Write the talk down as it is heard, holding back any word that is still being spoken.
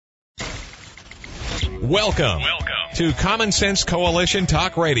Welcome to Common Sense Coalition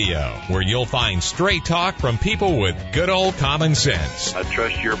Talk Radio, where you'll find straight talk from people with good old common sense. I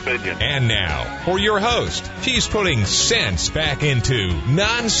trust your opinion. And now, for your host, she's putting sense back into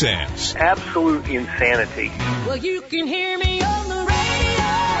nonsense. Absolute insanity. Well, you can hear me on the radio.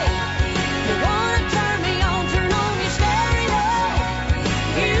 You want to turn me on, turn on your stereo.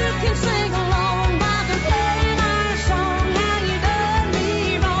 You can sing along while they're playing our song. Now you done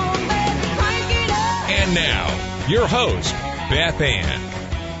me wrong, baby, crank it up. And now, your host, Beth Ann.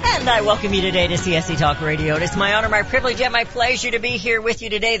 And I welcome you today to CSC Talk Radio. It's my honor, my privilege, and my pleasure to be here with you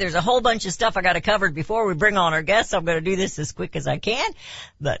today. There's a whole bunch of stuff I got to cover before we bring on our guests. I'm going to do this as quick as I can.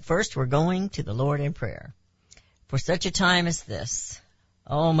 But first, we're going to the Lord in prayer. For such a time as this,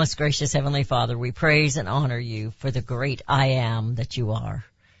 oh, most gracious Heavenly Father, we praise and honor you for the great I am that you are.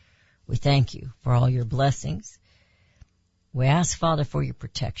 We thank you for all your blessings. We ask, Father, for your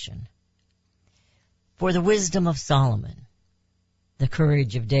protection, for the wisdom of Solomon, the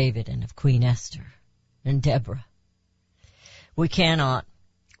courage of David and of Queen Esther and Deborah. We cannot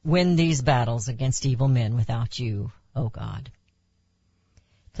win these battles against evil men without you, O God.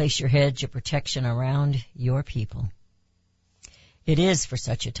 Place your hedge of protection around your people. It is for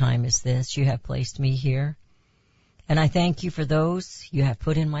such a time as this you have placed me here, and I thank you for those you have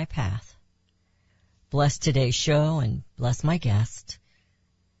put in my path. Bless today's show and bless my guest,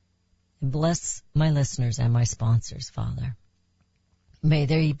 and bless my listeners and my sponsors, Father. May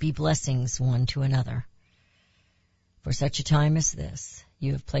there be blessings one to another. For such a time as this,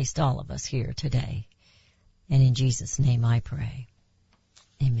 you have placed all of us here today. And in Jesus' name I pray.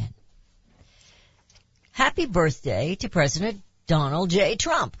 Amen. Happy birthday to President Donald J.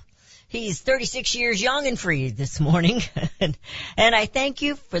 Trump. He's 36 years young and free this morning. And I thank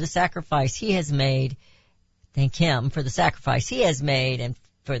you for the sacrifice he has made. Thank him for the sacrifice he has made and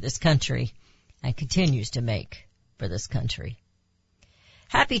for this country and continues to make for this country.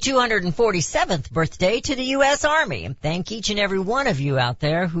 Happy 247th birthday to the U.S. Army, and thank each and every one of you out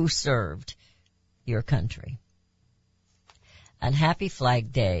there who served your country. And happy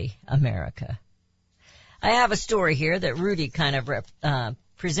Flag Day, America. I have a story here that Rudy kind of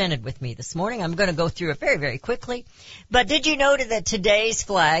presented with me this morning. I'm going to go through it very, very quickly. But did you know that today's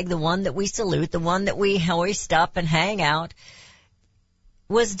flag, the one that we salute, the one that we hoist up and hang out,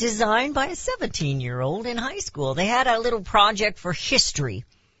 was designed by a 17-year-old in high school. They had a little project for history.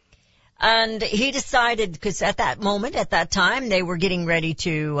 And he decided, because at that moment, at that time, they were getting ready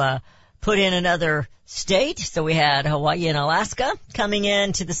to put in another state. So we had Hawaii and Alaska coming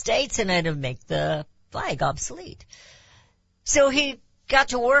into the states, and it would make the flag obsolete. So he got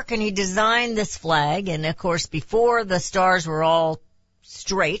to work and he designed this flag. And, of course, before the stars were all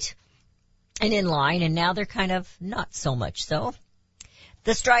straight and in line, and now they're kind of not so much so.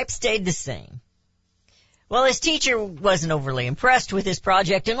 The stripes stayed the same. Well, his teacher wasn't overly impressed with his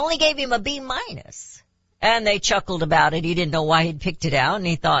project and only gave him a B-. And they chuckled about it. He didn't know why he'd picked it out, and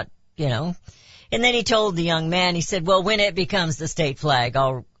he thought, And then he told the young man, he said, well, when it becomes the state flag,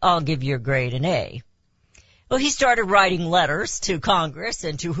 I'll give your grade an A. Well, he started writing letters to Congress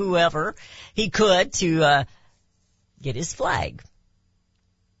and to whoever he could to get his flag.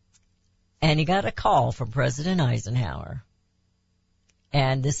 And he got a call from President Eisenhower.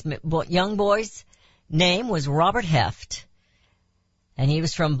 And this young boy's name was Robert Heft, and he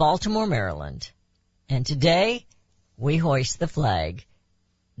was from Baltimore, Maryland. And today, we hoist the flag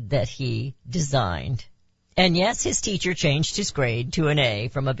that he designed. And yes, his teacher changed his grade to an A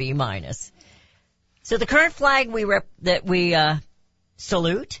from a B-. So the current flag that we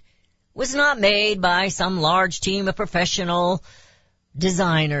salute was not made by some large team of professional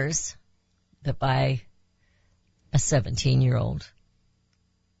designers, but by a 17-year-old.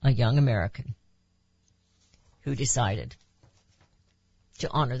 A young American who decided to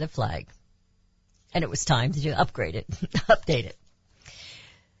honor the flag. And it was time to upgrade it, update it.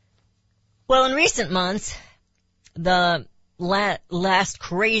 Well, in recent months, the last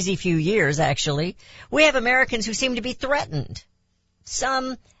crazy few years, actually, we have Americans who seem to be threatened.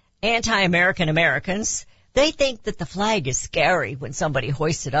 Some anti-American Americans, they think that the flag is scary when somebody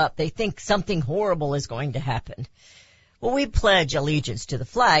hoists it up. They think something horrible is going to happen. Well, we pledge allegiance to the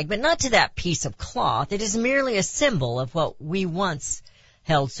flag, but not to that piece of cloth. It is merely a symbol of what we once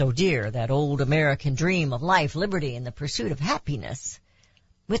held so dear, that old American dream of life, liberty, and the pursuit of happiness,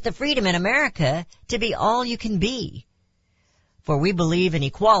 with the freedom in America to be all you can be. For we believe in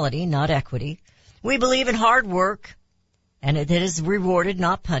equality, not equity. We believe in hard work, and it is rewarded,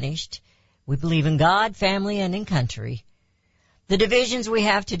 not punished. We believe in God, family, and in country. The divisions we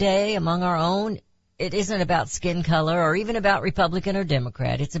have today among our own, it isn't about skin color or even about Republican or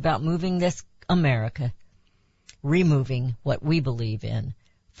Democrat. It's about moving this America, removing what we believe in,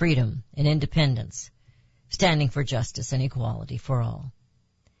 freedom and independence, standing for justice and equality for all.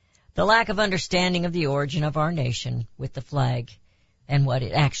 The lack of understanding of the origin of our nation with the flag and what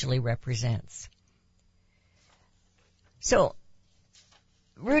it actually represents. So,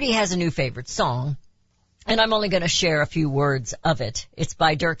 Rudy has a new favorite song, and I'm only going to share a few words of it. It's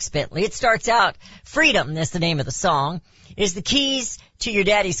by Dierks Bentley. It starts out, freedom, that's the name of the song, is the keys to your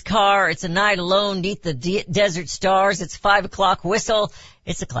daddy's car. It's a night alone neath the desert stars. It's 5 o'clock whistle.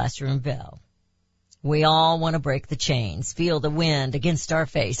 It's a classroom bell. We all want to break the chains, feel the wind against our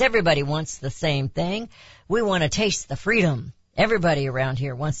face. Everybody wants the same thing. We want to taste the freedom. Everybody around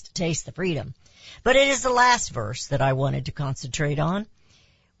here wants to taste the freedom. But it is the last verse that I wanted to concentrate on.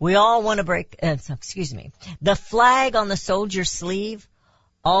 We all want to break, the flag on the soldier's sleeve.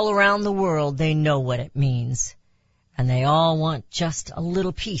 All around the world, they know what it means. And they all want just a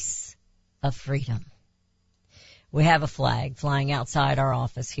little piece of freedom. We have a flag flying outside our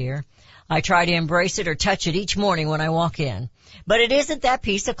office here. I try to embrace it or touch it each morning when I walk in. But it isn't that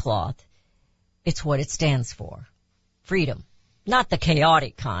piece of cloth. It's what it stands for. Freedom. Not the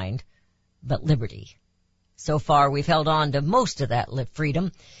chaotic kind, but liberty. So far, we've held on to most of that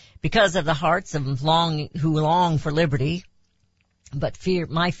freedom because of the hearts of who long for liberty. But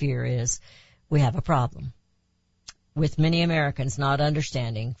my fear is we have a problem with many Americans not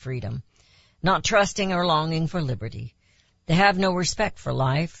understanding freedom, not trusting or longing for liberty. They have no respect for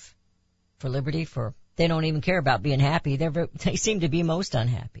life, for liberty, they don't even care about being happy. They seem to be most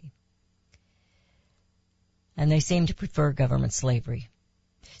unhappy. And they seem to prefer government slavery.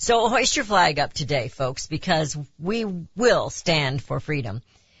 So hoist your flag up today, folks, because we will stand for freedom.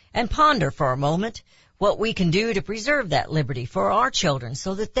 And ponder for a moment what we can do to preserve that liberty for our children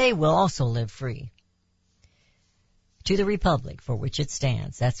so that they will also live free. To the republic for which it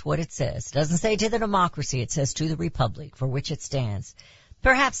stands. That's what it says. It doesn't say to the democracy. It says to the republic for which it stands.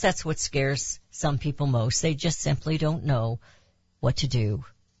 Perhaps that's what scares some people most. They just simply don't know what to do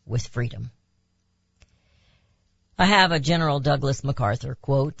with freedom. I have a General Douglas MacArthur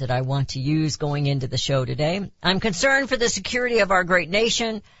quote that I want to use going into the show today. I'm concerned for the security of our great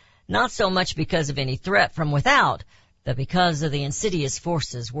nation, not so much because of any threat from without, but because of the insidious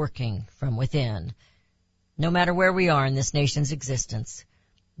forces working from within. No matter where we are in this nation's existence,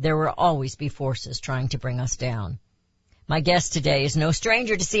 there will always be forces trying to bring us down. My guest today is no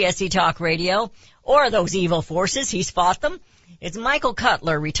stranger to CSC Talk Radio or those evil forces. He's fought them. It's Michael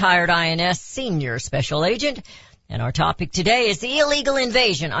Cutler, retired INS senior special agent. And our topic today is the illegal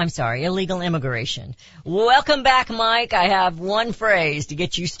immigration. Welcome back, Mike. I have one phrase to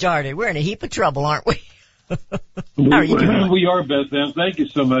get you started. We're in a heap of trouble, aren't we? How are you doing? We are, Beth Ann. Thank you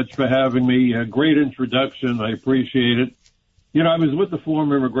so much for having me. A great introduction. I appreciate it. You know, I was with the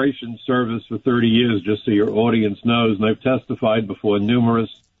former Immigration Service for 30 years, just so your audience knows, and I've testified before numerous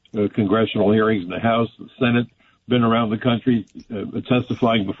congressional hearings in the House, the Senate, been around the country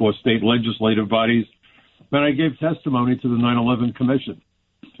testifying before state legislative bodies. But I gave testimony to the 9/11 Commission.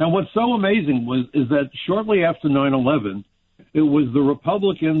 And what's so amazing is that shortly after 9/11, it was the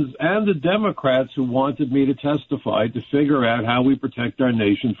Republicans and the Democrats who wanted me to testify to figure out how we protect our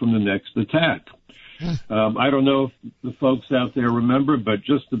nation from the next attack. I don't know if the folks out there remember, but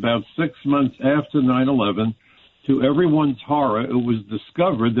just about 6 months after 9/11, to everyone's horror, it was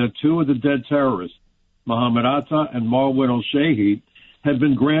discovered that two of the dead terrorists, Mohammed Atta and Marwan al-Shahid, had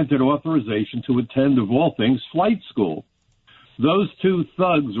been granted authorization to attend, of all things, flight school. Those two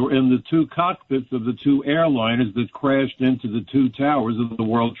thugs were in the two cockpits of the two airliners that crashed into the two towers of the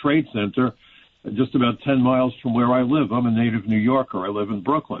World Trade Center just about 10 miles from where I live. I'm a native New Yorker. I live in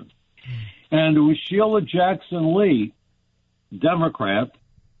Brooklyn. And it was Sheila Jackson Lee, Democrat,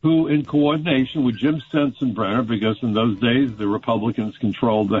 who, in coordination with Jim Sensenbrenner, because in those days the Republicans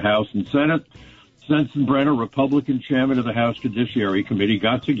controlled the House and Senate, Sensenbrenner, Republican chairman of the House Judiciary Committee,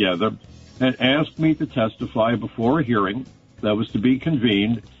 got together and asked me to testify before a hearing that was to be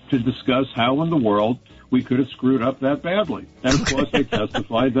convened to discuss how in the world we could have screwed up that badly. And, of course, I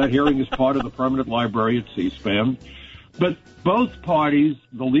testified. That hearing is part of the permanent library at C-SPAN. But both parties,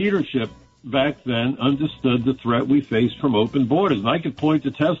 the leadership back then, understood the threat we faced from open borders. And I could point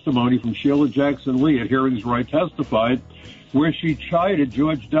to testimony from Sheila Jackson Lee at hearings where I testified, where she chided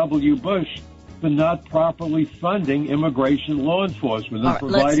George W. Bush for not properly funding immigration law enforcement and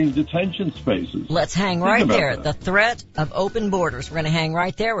providing detention spaces. Let's hang right there. The threat of open borders. We're going to hang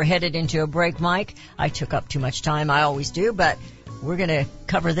right there. We're headed into a break, Mike. I took up too much time. I always do, but we're going to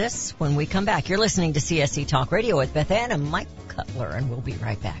cover this when we come back. You're listening to CSC Talk Radio with Beth Ann and Mike Cutler, and we'll be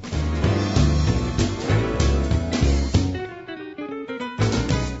right back.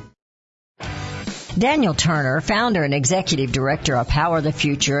 Daniel Turner, founder and executive director of Power the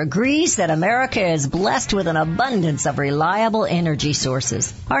Future, agrees that America is blessed with an abundance of reliable energy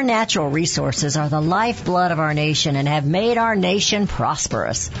sources. Our natural resources are the lifeblood of our nation and have made our nation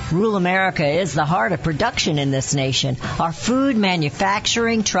prosperous. Rural America is the heart of production in this nation. Our food,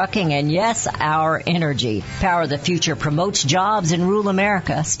 manufacturing, trucking, and yes, our energy. Power the Future promotes jobs in rural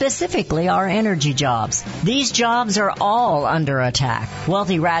America, specifically our energy jobs. These jobs are all under attack.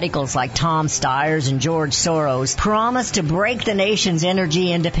 Wealthy radicals like Tom Steyer and George Soros promise to break the nation's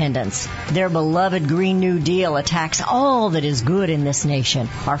energy independence. Their beloved Green New Deal attacks all that is good in this nation.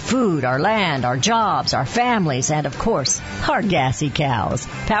 Our food, our land, our jobs, our families, and of course, our gassy cows.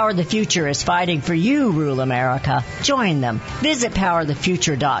 Power the Future is fighting for you, rural America. Join them. Visit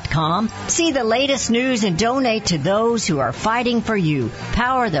PowerTheFuture.com. See the latest news and donate to those who are fighting for you.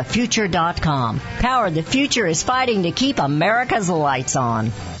 PowerTheFuture.com. Power the Future is fighting to keep America's lights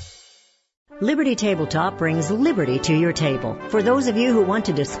on. Liberty Tabletop brings liberty to your table. For those of you who want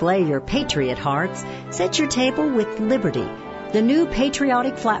to display your patriot hearts, set your table with Liberty, the new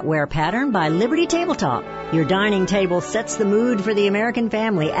patriotic flatware pattern by Liberty Tabletop. Your dining table sets the mood for the American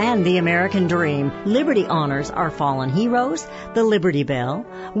family and the American dream. Liberty honors our fallen heroes, the Liberty Bell,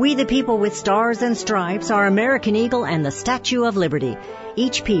 We the People with Stars and Stripes, our American Eagle, and the Statue of Liberty.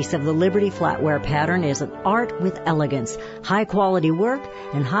 Each piece of the Liberty flatware pattern is an art with elegance, high-quality work,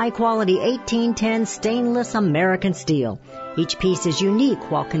 and high-quality 1810 stainless American steel. Each piece is unique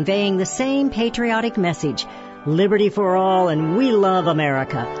while conveying the same patriotic message, liberty for all and we love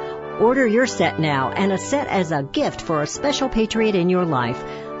America. Order your set now and a set as a gift for a special patriot in your life.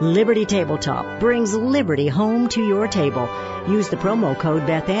 Liberty Tabletop brings liberty home to your table. Use the promo code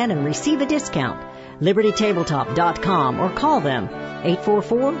BethAnn and receive a discount. LibertyTabletop.com or call them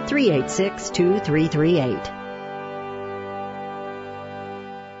 844-386-2338.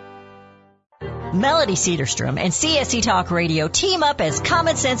 Melody Cedarstrom and CSC Talk Radio team up as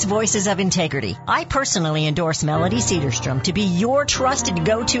Common Sense Voices of Integrity. I personally endorse Melody Cedarstrom to be your trusted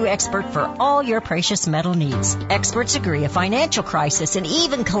go-to expert for all your precious metal needs. Experts agree a financial crisis and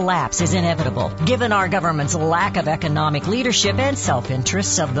even collapse is inevitable. Given our government's lack of economic leadership and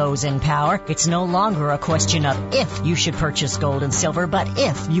self-interests of those in power, it's no longer a question of if you should purchase gold and silver, but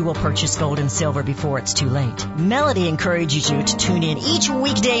if you will purchase gold and silver before it's too late. Melody encourages you to tune in each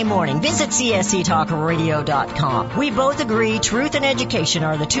weekday morning. Visit CSCTalkRadio.com. We both agree truth and education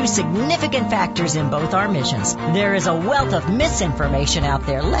are the two significant factors in both our missions. There is a wealth of misinformation out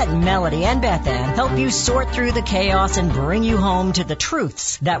there. Let Melody and BethAnn help you sort through the chaos and bring you home to the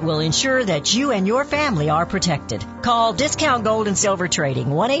truths that will ensure that you and your family are protected. Call Discount Gold and Silver Trading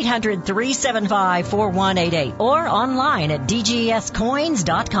 1-800-375-4188 or online at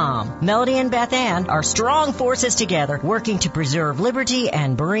DGScoins.com. Melody and BethAnn are strong forces together working to preserve liberty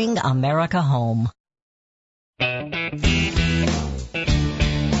and bring America home.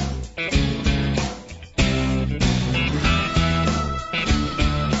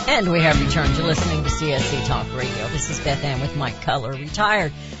 And we have returned to listening to CSC Talk Radio. This is BethAnn with Mike Culler,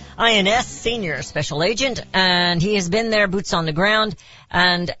 retired INS Senior Special Agent, and he has been there, boots on the ground.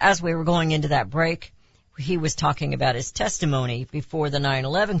 And as we were going into that break, he was talking about his testimony before the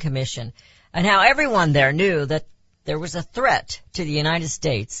 9/11 Commission and how everyone there knew that there was a threat to the United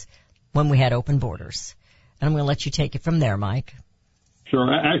States when we had open borders. And I'm going to let you take it from there, Mike.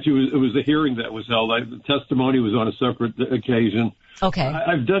 Sure. Actually, it was a hearing that was held. The testimony was on a separate occasion. Okay.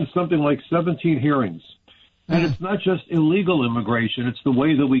 I've done something like 17 hearings. And it's not just illegal immigration. It's the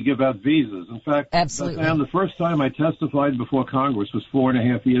way that we give out visas. In fact, absolutely. the first time I testified before Congress was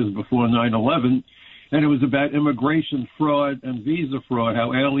 4.5 years before 9/11. And it was about immigration fraud and visa fraud,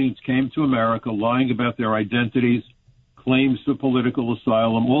 how aliens came to America lying about their identities, claims for political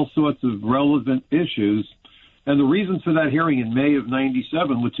asylum, all sorts of relevant issues. And the reasons for that hearing in May of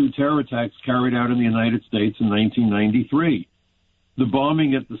 97 were 2 terror attacks carried out in the United States in 1993. The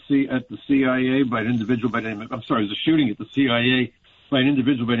bombing at the CIA by an individual by the name of, the shooting at the CIA by an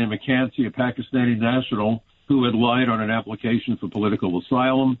individual by the name of Kansi, a Pakistani national who had lied on an application for political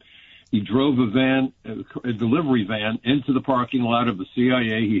asylum. He drove a delivery van, into the parking lot of the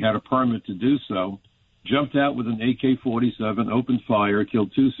CIA. He had a permit to do so. Jumped out with an AK-47, opened fire,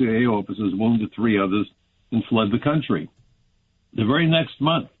 killed 2 CIA officers, wounded 3 others, and fled the country. The very next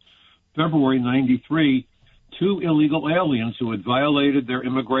month, February 93, 2 illegal aliens who had violated their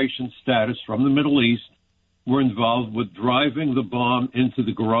immigration status from the Middle East were involved with driving the bomb into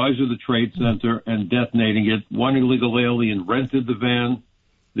the garage of the Trade Center and detonating it. One illegal alien rented the van,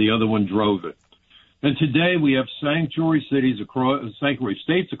 the other one drove it. And today we have sanctuary states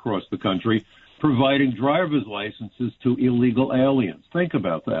across the country providing driver's licenses to illegal aliens. Think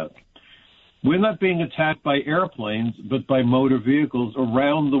about that. We're not being attacked by airplanes, but by motor vehicles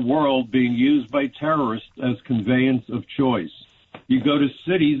around the world being used by terrorists as conveyance of choice. You go to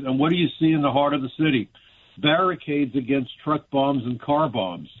cities, and what do you see in the heart of the city? Barricades against truck bombs and car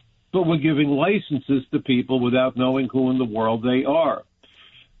bombs. But we're giving licenses to people without knowing who in the world they are.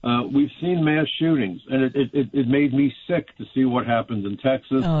 We've seen mass shootings, and it made me sick to see what happened in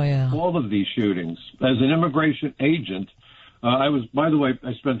Texas. Oh, yeah. All of these shootings. As an immigration agent, by the way,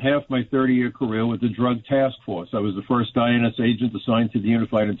 I spent half my 30-year career with the Drug Task Force. I was the first INS agent assigned to the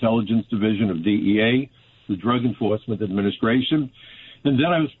Unified Intelligence Division of DEA, the Drug Enforcement Administration. And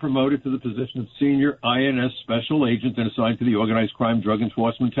then I was promoted to the position of Senior INS Special Agent and assigned to the Organized Crime Drug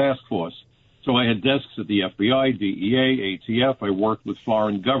Enforcement Task Force. So I had desks at the FBI, DEA, ATF. I worked with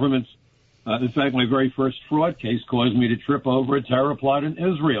foreign governments. In fact, my very first fraud case caused me to trip over a terror plot in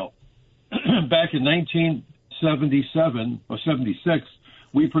Israel. Back in 1977 or 76,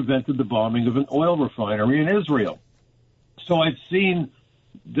 we prevented the bombing of an oil refinery in Israel. So I've seen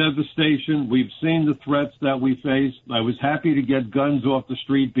devastation. We've seen the threats that we face. I was happy to get guns off the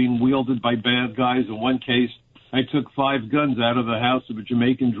street being wielded by bad guys. In one case, I took 5 guns out of the house of a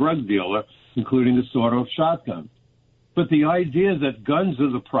Jamaican drug dealer, including a sawed-off shotgun. But the idea that guns are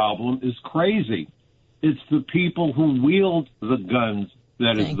the problem is crazy. It's the people who wield the guns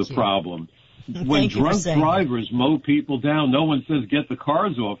that is the problem. When drunk drivers mow people down, no one says get the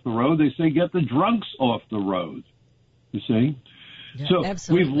cars off the road. They say get the drunks off the road. You see? Yeah, so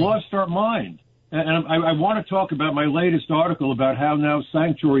absolutely. we've lost our mind. And I want to talk about my latest article about how now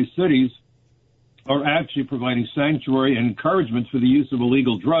sanctuary cities are actually providing sanctuary and encouragement for the use of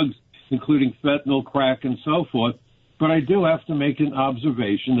illegal drugs, including fentanyl, crack, and so forth. But I do have to make an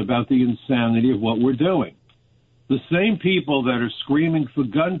observation about the insanity of what we're doing. The same people that are screaming for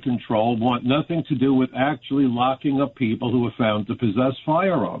gun control want nothing to do with actually locking up people who are found to possess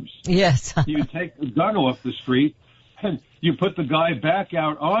firearms. Yes. You take the gun off the street, and you put the guy back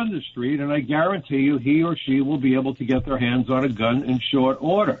out on the street, and I guarantee you he or she will be able to get their hands on a gun in short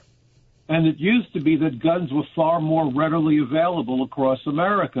order. And it used to be that guns were far more readily available across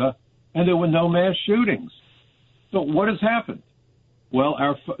America, and there were no mass shootings. So what has happened? Well,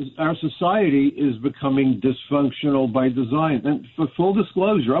 our society is becoming dysfunctional by design. And for full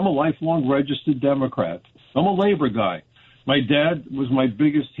disclosure, I'm a lifelong registered Democrat. I'm a labor guy. My dad was my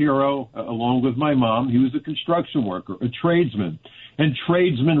biggest hero, along with my mom. He was a construction worker, a tradesman. And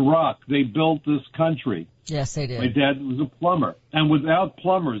tradesmen rock. They built this country. Yes, they did. My dad was a plumber. And without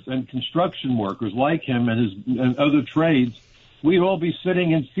plumbers and construction workers like him and other trades, we'd all be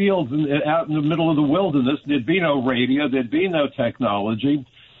sitting in fields out in the middle of the wilderness. There'd be no radio. There'd be no technology.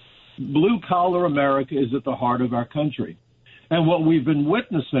 Blue-collar America is at the heart of our country. And what we've been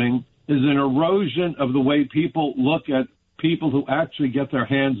witnessing is an erosion of the way people look at people who actually get their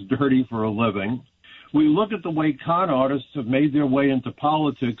hands dirty for a living. We look at the way con artists have made their way into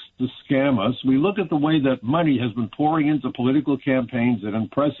politics to scam us. We look at the way that money has been pouring into political campaigns at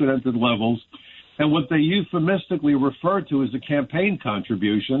unprecedented levels. And what they euphemistically refer to as a campaign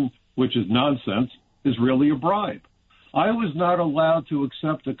contribution, which is nonsense, is really a bribe. I was not allowed to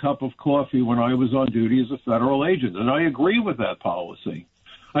accept a cup of coffee when I was on duty as a federal agent, and I agree with that policy.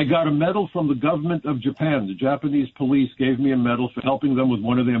 I got a medal from the government of Japan. The Japanese police gave me a medal for helping them with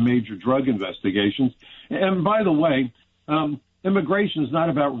one of their major drug investigations. And by the way, immigration is not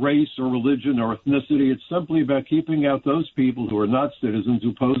about race or religion or ethnicity. It's simply about keeping out those people who are not citizens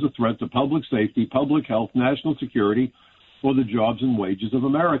who pose a threat to public safety, public health, national security, or the jobs and wages of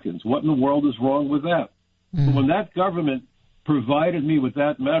Americans. What in the world is wrong with that? When that government provided me with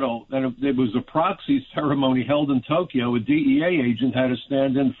that medal, and it was a proxy ceremony held in Tokyo, a DEA agent had to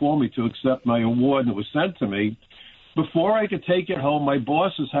stand in for me to accept my award, and it was sent to me. Before I could take it home, my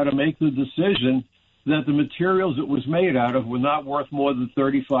bosses had to make the decision that the materials it was made out of were not worth more than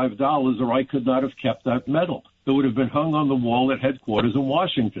 $35, or I could not have kept that medal. It would have been hung on the wall at headquarters in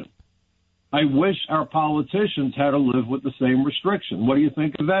Washington. I wish our politicians had to live with the same restriction. What do you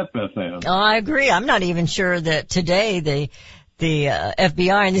think of that, Beth Ann? Oh, I agree. I'm not even sure that today the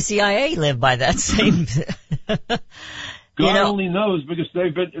FBI and the CIA live by that same. God only knows, because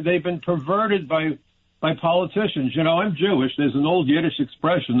they've been perverted by politicians. You know, I'm Jewish. There's an old Yiddish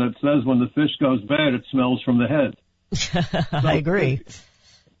expression that says when the fish goes bad, it smells from the head. I agree.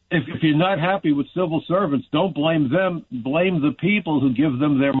 If you're not happy with civil servants, don't blame them. Blame the people who give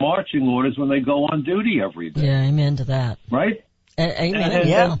them their marching orders when they go on duty every day. Yeah, amen to that. Right? Amen,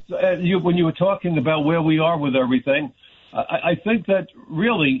 yeah. And when you were talking about where we are with everything, I think that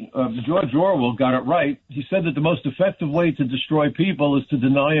really George Orwell got it right. He said that the most effective way to destroy people is to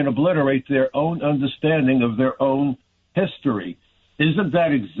deny and obliterate their own understanding of their own history. Isn't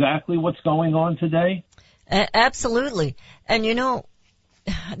that exactly what's going on today? Absolutely. And you know,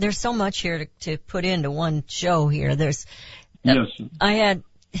 there's so much here to put into one show here. There's, Yes.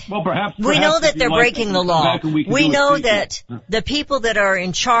 Well, perhaps we know that if they're you like, breaking the come law. back and we can We do a know sequel. that the people that are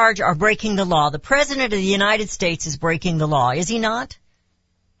in charge are breaking the law. The President of the United States is breaking the law, is he not?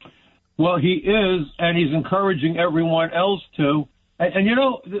 Well, he is, and he's encouraging everyone else to. And you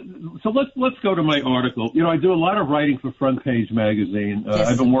know, so let's go to my article. You know, I do a lot of writing for Front Page Magazine. Yes.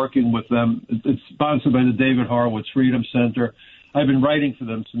 I've been working with them. It's sponsored by the David Horowitz Freedom Center. I've been writing for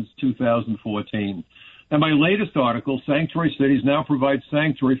them since 2014. And my latest article, Sanctuary Cities Now Provide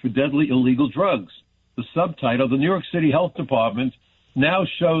Sanctuary for Deadly Illegal Drugs. The subtitle, The New York City Health Department Now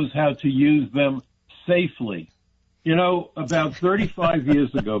Shows How to Use Them Safely. You know, about 35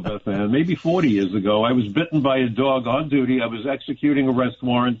 years ago, Beth Ann, maybe 40 years ago, I was bitten by a dog on duty. I was executing arrest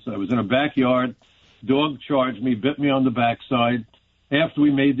warrants. I was in a backyard. Dog charged me, bit me on the backside. After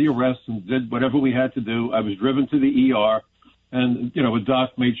we made the arrest and did whatever we had to do, I was driven to the ER. And, you know, a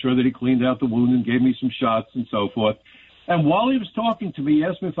doc made sure that he cleaned out the wound and gave me some shots and so forth. And while he was talking to me, he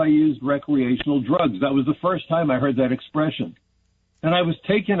asked me if I used recreational drugs. That was the first time I heard that expression. And I was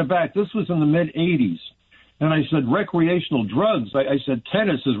taken aback. This was in the mid-'80s. And I said, recreational drugs. I said,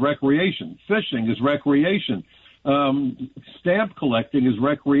 tennis is recreation. Fishing is recreation. Stamp collecting is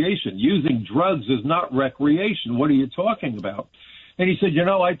recreation. Using drugs is not recreation. What are you talking about? And he said, you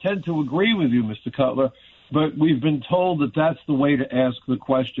know, I tend to agree with you, Mr. Cutler. But we've been told that that's the way to ask the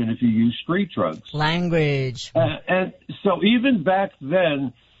question if you use street drugs. Language. And so even back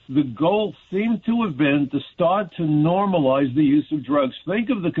then, the goal seemed to have been to start to normalize the use of drugs. Think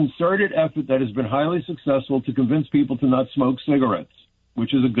of the concerted effort that has been highly successful to convince people to not smoke cigarettes,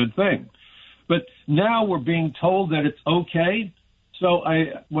 which is a good thing. But now we're being told that it's okay. So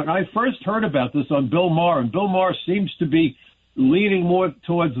when I first heard about this on Bill Maher, and Bill Maher seems to be leaning more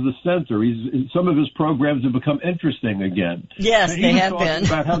towards the center. Some of his programs have become interesting again. Yes, they have been.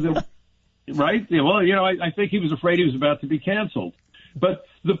 About how right? Yeah, well, you know, I think he was afraid he was about to be canceled. But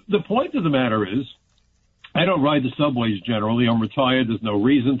the point of the matter is, I don't ride the subways generally. I'm retired. There's no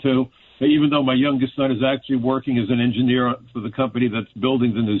reason to. Even though my youngest son is actually working as an engineer for the company that's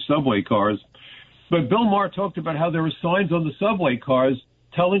building the new subway cars. But Bill Maher talked about how there are signs on the subway cars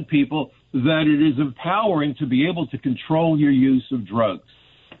telling people that it is empowering to be able to control your use of drugs.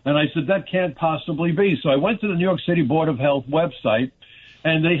 And I said, that can't possibly be. So I went to the New York City Board of Health website,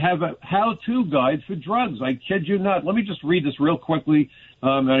 and they have a how-to guide for drugs. I kid you not. Let me just read this real quickly.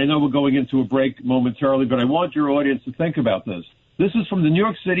 And I know we're going into a break momentarily, but I want your audience to think about this. This is from the New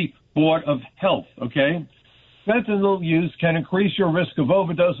York City Board of Health, okay? Fentanyl use can increase your risk of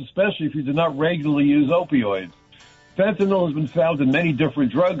overdose, especially if you do not regularly use opioids. Fentanyl has been found in many different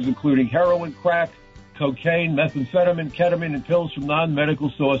drugs, including heroin, crack, cocaine, methamphetamine, ketamine, and pills from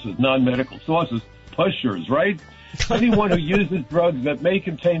non-medical sources. Non-medical sources, pushers, right? Anyone who uses drugs that may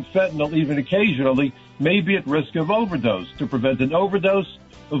contain fentanyl, even occasionally, may be at risk of overdose. To prevent an overdose,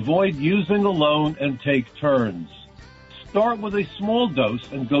 avoid using alone and take turns. Start with a small dose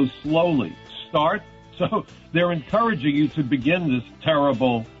and go slowly. So they're encouraging you to begin this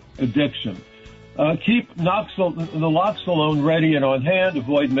terrible addiction. Keep naloxone ready and on hand.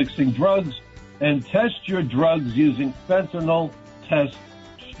 Avoid mixing drugs. And test your drugs using fentanyl test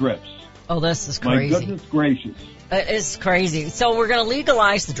strips. Oh, this is crazy. My goodness gracious. It's crazy. So we're going to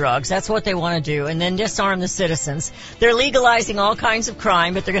legalize the drugs. That's what they want to do. And then disarm the citizens. They're legalizing all kinds of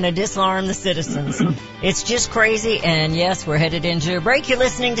crime, but they're going to disarm the citizens. It's just crazy. And yes, we're headed into a break. You're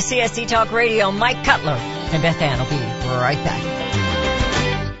listening to CSC Talk Radio. Mike Cutler and Beth Ann will be right back.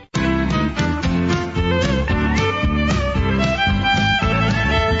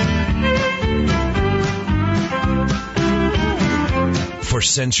 For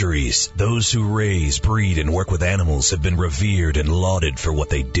centuries, those who raise, breed, and work with animals have been revered and lauded for what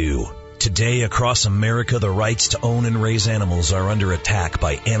they do. Today, across America, the rights to own and raise animals are under attack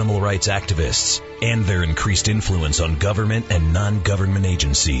by animal rights activists and their increased influence on government and non-government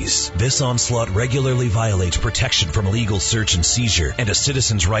agencies. This onslaught regularly violates protection from illegal search and seizure and a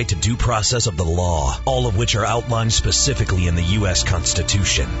citizen's right to due process of the law, all of which are outlined specifically in the U.S.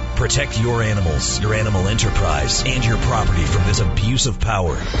 Constitution. Protect your animals, your animal enterprise, and your property from this abuse of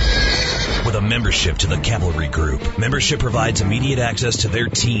power with a membership to the Cavalry Group. Membership provides immediate access to their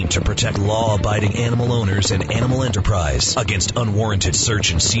team to protect law-abiding animal owners and animal enterprise against unwarranted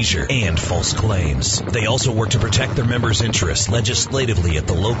search and seizure and false claims. They also work to protect their members' interests legislatively at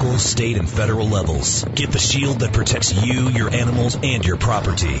the local, state, and federal levels. Get the shield that protects you, your animals, and your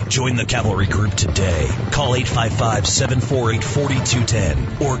property. Join the Cavalry Group today. Call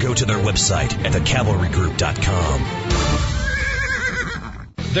 855-748-4210 or go to their website at thecavalrygroup.com.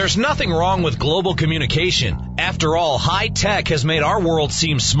 There's nothing wrong with global communication. After all, high tech has made our world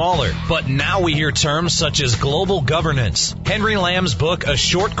seem smaller, but now we hear terms such as global governance. Henry Lamb's book, A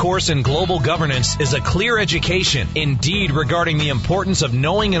Short Course in Global Governance, is a clear education, indeed, regarding the importance of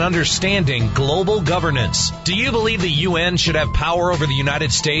knowing and understanding global governance. Do you believe the UN should have power over the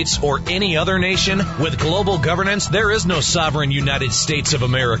United States or any other nation? With global governance, there is no sovereign United States of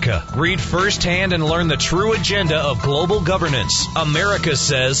America. Read firsthand and learn the true agenda of global governance. America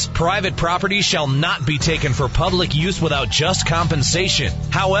says private property shall not be taken for public use without just compensation.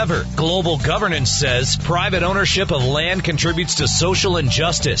 However, global governance says private ownership of land contributes to social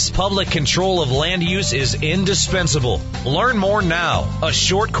injustice. Public control of land use is indispensable. Learn more now. A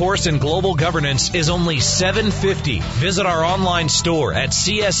Short Course in Global Governance is only $7.50. Visit our online store at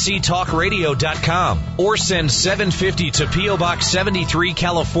csctalkradio.com or send $7.50 to P.O. Box 73,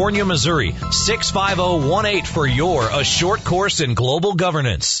 California, Missouri 65018 for your A Short Course in Global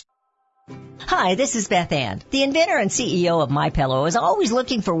Governance. Hi, this is Beth Ann. The inventor and CEO of MyPillow is always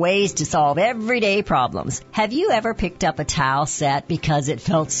looking for ways to solve everyday problems. Have you ever picked up a towel set because it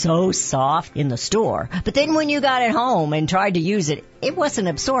felt so soft in the store, but then when you got it home and tried to use it, it wasn't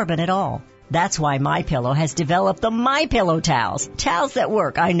absorbent at all? That's why MyPillow has developed the MyPillow towels. Towels that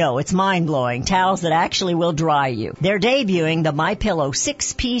work. I know, it's mind-blowing. Towels that actually will dry you. They're debuting the MyPillow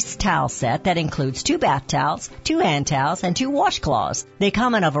 6-piece towel set that includes 2 bath towels, 2 hand towels, and 2 washcloths. They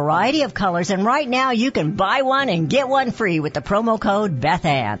come in a variety of colors, and right now you can buy one and get one free with the promo code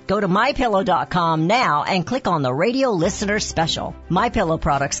BethAnn. Go to MyPillow.com now and click on the radio listener special. MyPillow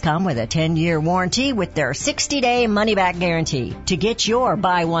products come with a 10-year warranty with their 60-day money-back guarantee. To get your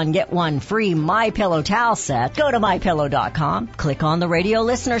buy one, get one free MyPillow towel set, go to MyPillow.com, click on the radio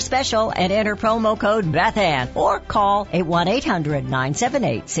listener special, and enter promo code BethAnn, or call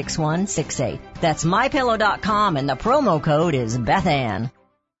 1-800-978-6168. That's MyPillow.com, and the promo code is BethAnn.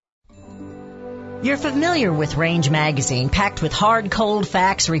 You're familiar with Range Magazine, packed with hard, cold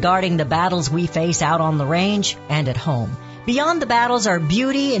facts regarding the battles we face out on the range and at home. Beyond the battles are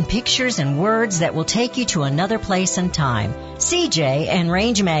beauty and pictures and words that will take you to another place and time. CJ and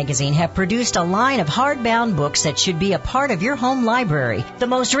Range Magazine have produced a line of hardbound books that should be a part of your home library. The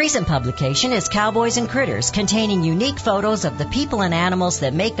most recent publication is Cowboys and Critters, containing unique photos of the people and animals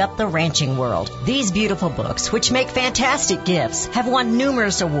that make up the ranching world. These beautiful books, which make fantastic gifts, have won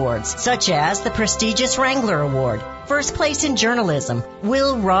numerous awards, such as the prestigious Wrangler Award, First Place in Journalism,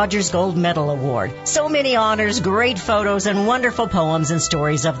 Will Rogers Gold Medal Award. So many honors, great photos, and wonderful poems and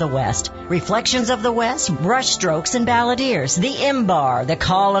stories of the West. Reflections of the West, Brushstrokes and Balladeers, The Imbar, The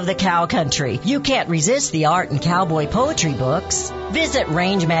Call of the Cow Country. You can't resist the art and cowboy poetry books. Visit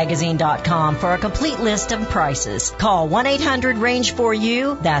rangemagazine.com for a complete list of prices. Call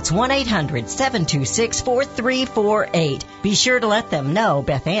 1-800-RANGE-4U. That's 1-800-726-4348. Be sure to let them know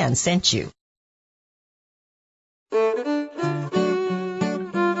Beth Ann sent you.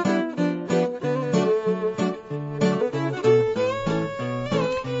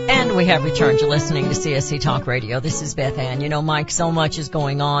 And we have returned to listening to CSC Talk Radio. This is Beth Ann. You know, Mike, so much is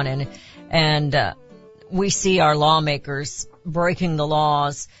going on, and we see our lawmakers breaking the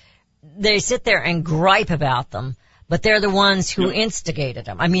laws. They sit there and gripe about them, but they're the ones who instigated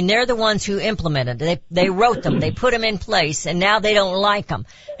them. I mean, they're the ones who implemented them. They wrote them, they put them in place, and now they don't like them.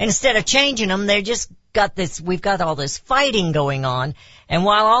 And instead of changing them, they just got this, we've got all this fighting going on. And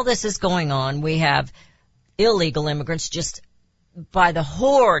while all this is going on, we have illegal immigrants just by the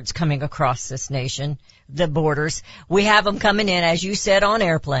hordes coming across this nation, the borders. We have them coming in, as you said, on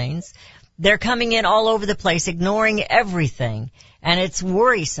airplanes. They're coming in all over the place, ignoring everything. And it's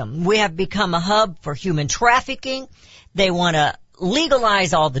worrisome. We have become a hub for human trafficking. They want to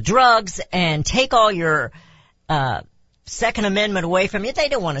legalize all the drugs and take all your Second Amendment away from you. They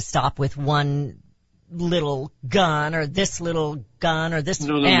don't want to stop with one little gun or this little gun or this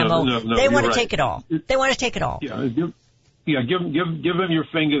ammo. No, they want to right. take it all. They want to take it all. Yeah, give them your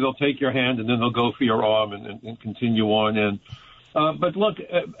finger. They'll take your hand, and then they'll go for your arm and continue on. And but look,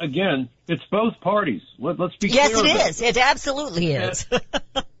 again, it's both parties. Let's be clear. Yes, it is. It absolutely is.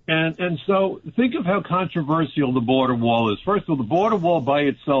 And so think of how controversial the border wall is. First of all, the border wall by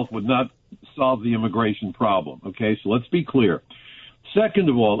itself would not solve the immigration problem. Okay, so let's be clear. Second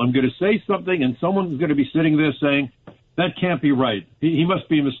of all, I'm going to say something, and someone's going to be sitting there saying, that can't be right. He must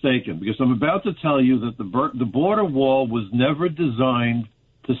be mistaken, because I'm about to tell you that the border wall was never designed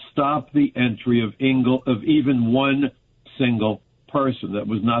to stop the entry of even one single person. That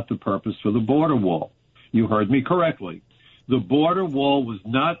was not the purpose for the border wall. You heard me correctly. The border wall was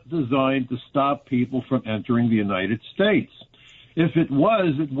not designed to stop people from entering the United States. If it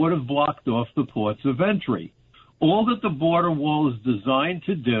was, it would have blocked off the ports of entry. All that the border wall is designed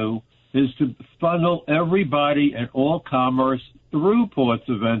to do is to funnel everybody and all commerce through ports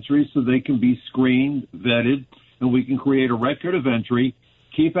of entry so they can be screened, vetted, and we can create a record of entry,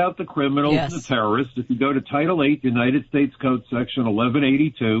 keep out the criminals and the terrorists. If you go to Title 8, United States Code Section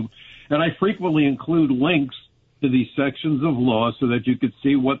 1182, and I frequently include links to these sections of law so that you could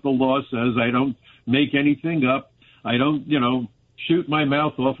see what the law says. I don't make anything up. I don't, shoot my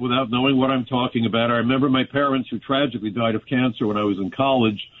mouth off without knowing what I'm talking about. I remember my parents who tragically died of cancer when I was in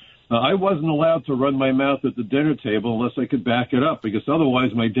college. I wasn't allowed to run my mouth at the dinner table unless I could back it up, because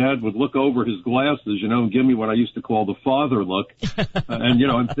otherwise my dad would look over his glasses, and give me what I used to call the father look. And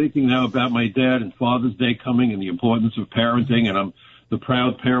I'm thinking now about my dad and Father's Day coming and the importance of parenting, and I'm the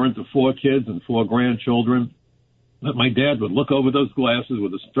proud parent of 4 kids and 4 grandchildren. But my dad would look over those glasses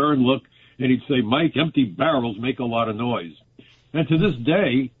with a stern look, and he'd say, "Mike, empty barrels make a lot of noise." And to this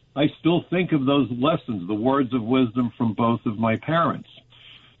day, I still think of those lessons, the words of wisdom from both of my parents.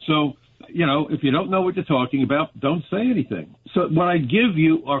 So, if you don't know what you're talking about, don't say anything. So what I give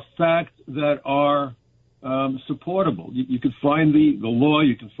you are facts that are supportable. You can find the law,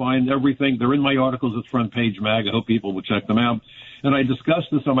 you can find everything. They're in my articles at Front Page Mag. I hope people will check them out. And I discussed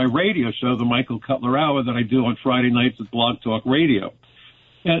this on my radio show, the Michael Cutler Hour, that I do on Friday nights at Blog Talk Radio.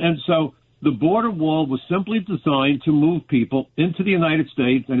 And so the border wall was simply designed to move people into the United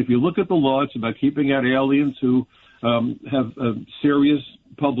States. And if you look at the law, it's about keeping out aliens who have serious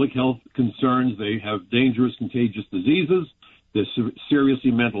public health concerns. They have dangerous, contagious diseases. They're seriously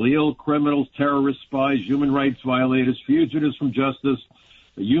mentally ill, criminals, terrorists, spies, human rights violators, fugitives from justice,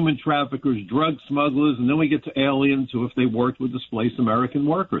 human traffickers, drug smugglers, and then we get to aliens who, if they worked, would displace American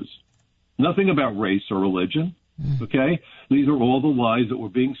workers. Nothing about race or religion, okay? These are all the lies that were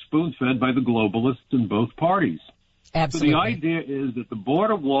being spoon-fed by the globalists in both parties. Absolutely. So the idea is that the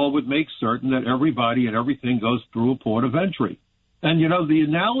border wall would make certain that everybody and everything goes through a port of entry. And, the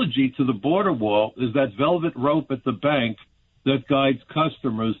analogy to the border wall is that velvet rope at the bank that guides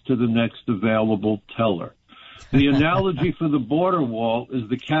customers to the next available teller. The analogy for the border wall is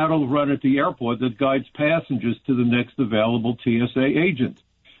the cattle run at the airport that guides passengers to the next available TSA agent.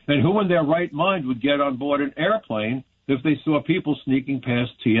 And who in their right mind would get on board an airplane if they saw people sneaking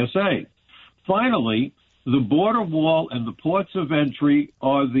past TSA? Finally, the border wall and the ports of entry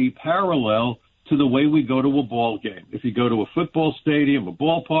are the parallel to the way we go to a ball game. If you go to a football stadium, a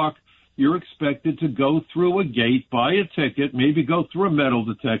ballpark, you're expected to go through a gate, buy a ticket, maybe go through a metal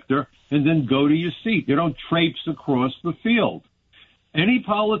detector, and then go to your seat. You don't traipse across the field. Any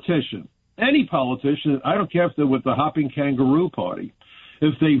politician, I don't care if they're with the Hopping Kangaroo Party,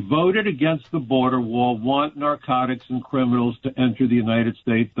 if they voted against the border wall, want narcotics and criminals to enter the United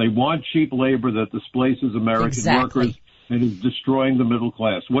States, they want cheap labor that displaces American workers and is destroying the middle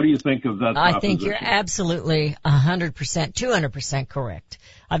class. What do you think of that proposition? I think you're absolutely 100%, 200% correct.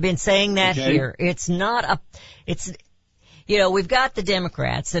 I've been saying that here. It's not we've got the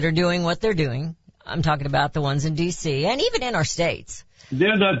Democrats that are doing what they're doing. I'm talking about the ones in D.C. and even in our states.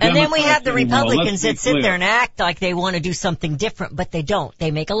 They're not Democrats and then we have the anymore. Republicans that sit there and act like they want to do something different, but they don't.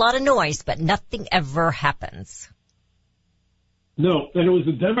 They make a lot of noise, but nothing ever happens. No, and it was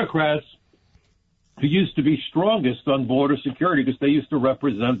the Democrats who used to be strongest on border security because they used to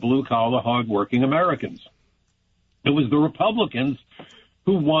represent blue-collar, hard-working Americans. It was the Republicans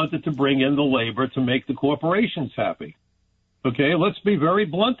who wanted to bring in the labor to make the corporations happy. Okay, let's be very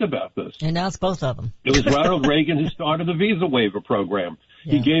blunt about this. And now it's both of them. It was Ronald Reagan who started the visa waiver program.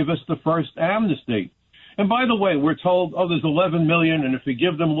 Yeah. He gave us the first amnesty. And by the way, we're told, there's 11 million, and if we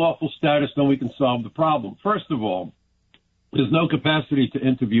give them lawful status, then we can solve the problem. First of all, there's no capacity to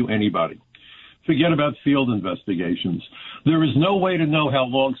interview anybody. Forget about field investigations. There is no way to know how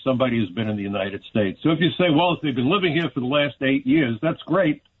long somebody has been in the United States. So if you say, well, if they've been living here for the last 8 years, that's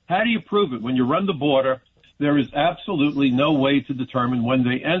great. How do you prove it? When you run the border, there is absolutely no way to determine when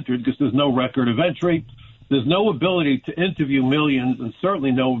they entered because there's no record of entry. There's no ability to interview millions and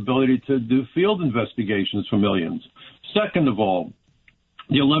certainly no ability to do field investigations for millions. Second of all,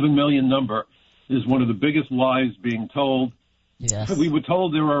 the 11 million number is one of the biggest lies being told. Yes. We were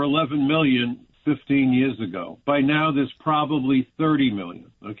told there are 11 million 15 years ago. By now, there's probably 30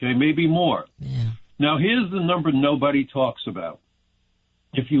 million, okay, maybe more. Yeah. Now, here's the number nobody talks about.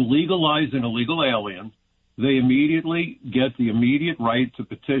 If you legalize an illegal alien, they immediately get the immediate right to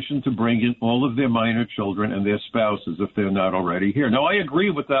petition to bring in all of their minor children and their spouses if they're not already here. Now, I agree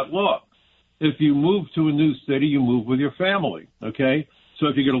with that law. If you move to a new city, you move with your family, okay? So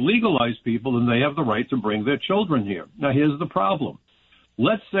if you're going to legalize people, then they have the right to bring their children here. Now, here's the problem.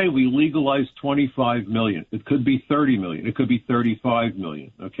 Let's say we legalize 25 million. It could be 30 million. It could be 35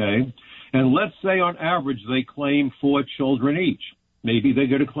 million, okay? And let's say on average they claim 4 children each. Maybe they're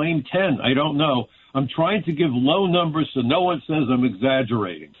going to claim 10. I don't know. I'm trying to give low numbers so no one says I'm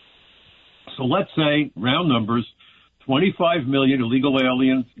exaggerating. So let's say, round numbers, 25 million illegal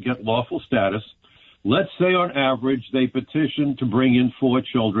aliens get lawful status. Let's say on average they petition to bring in 4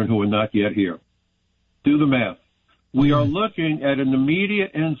 children who are not yet here. Do the math. We are looking at an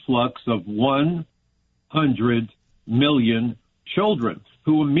immediate influx of 100 million children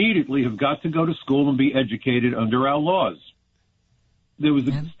who immediately have got to go to school and be educated under our laws. There was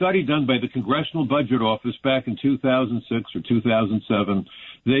a study done by the Congressional Budget Office back in 2006 or 2007.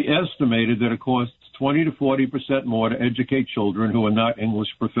 They estimated that it costs 20 to 40% more to educate children who are not English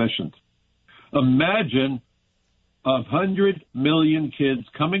proficient. Imagine 100 million kids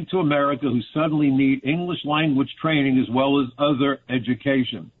coming to America who suddenly need English language training as well as other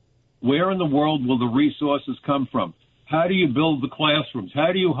education. Where in the world will the resources come from? How do you build the classrooms?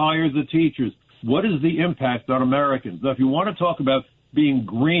 How do you hire the teachers? What is the impact on Americans? Now, if you want to talk about being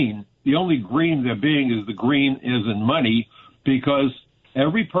green, the only green they're being is the green is in money, because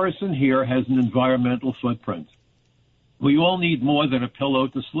every person here has an environmental footprint. We all need more than a pillow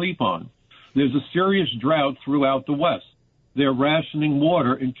to sleep on. There's a serious drought throughout the West. They're rationing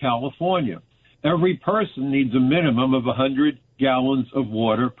water in California. Every person needs a minimum of 100 gallons of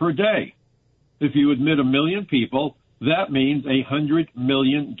water per day. If you admit 1 million people, that means 100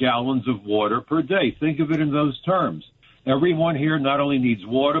 million gallons of water per day. Think of it in those terms. Everyone here not only needs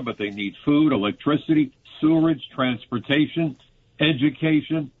water, but they need food, electricity, sewerage, transportation,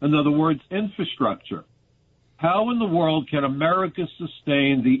 education, in other words, infrastructure. How in the world can America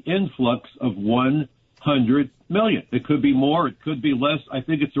sustain the influx of 100 million? It could be more, it could be less. I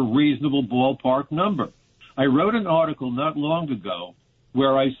think it's a reasonable ballpark number. I wrote an article not long ago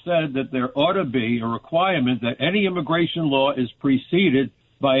where I said that there ought to be a requirement that any immigration law is preceded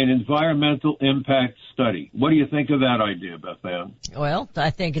by an environmental impact study. What do you think of that idea, Beth Ann? Well, I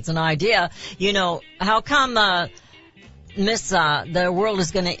think it's an idea. You know, how come the world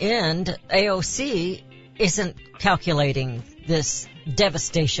is going to end, AOC isn't calculating this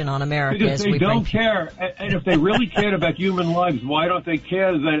devastation on America? Because they don't care. And if they really cared about human lives, why don't they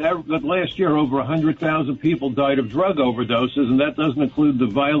care that last year over 100,000 people died of drug overdoses, and that doesn't include the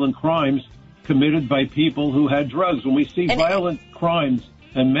violent crimes committed by people who had drugs? When we see violent crimes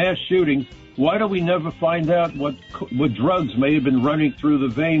and mass shootings, why do we never find out what drugs may have been running through the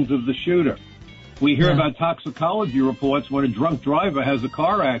veins of the shooter? We hear about toxicology reports when a drunk driver has a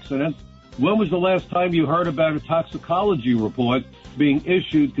car accident. When was the last time you heard about a toxicology report being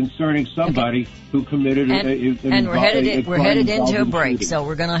issued concerning somebody who committed and we're headed into a break, shooting. So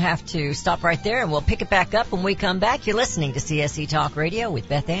we're going to have to stop right there, and we'll pick it back up when we come back. You're listening to CSC Talk Radio with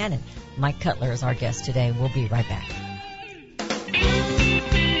Beth Ann, and Mike Cutler is our guest today. We'll be right back.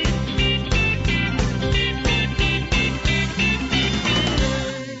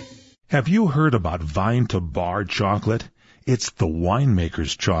 Have you heard about Vine to Bar chocolate? It's the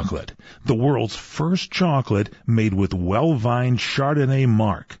winemaker's chocolate, the world's first chocolate made with well-vined Chardonnay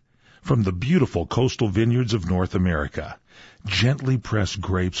marc from the beautiful coastal vineyards of North America. Gently pressed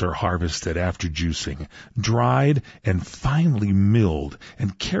grapes are harvested after juicing, dried and finely milled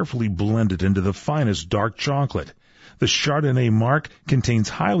and carefully blended into the finest dark chocolate. The Chardonnay marc contains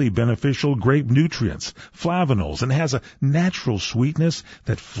highly beneficial grape nutrients, flavanols, and has a natural sweetness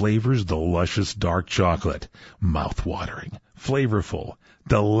that flavors the luscious dark chocolate. Mouth-watering, flavorful,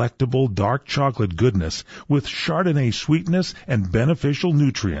 delectable dark chocolate goodness with Chardonnay sweetness and beneficial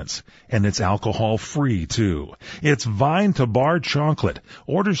nutrients. And it's alcohol-free, too. It's Vine to Bar chocolate.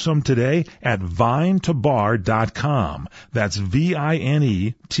 Order some today at vinetobar.com. That's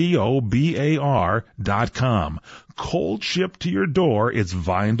VINETOBAR.com. Cold shipped to your door, it's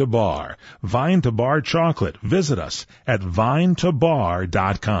Vine to Bar. Vine to Bar chocolate. Visit us at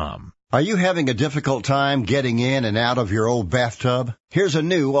vinetobar.com. Are you having a difficult time getting in and out of your old bathtub? Here's a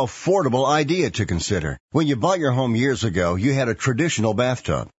new, affordable idea to consider. When you bought your home years ago, you had a traditional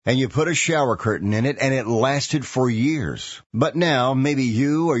bathtub, and you put a shower curtain in it, and it lasted for years. But now, maybe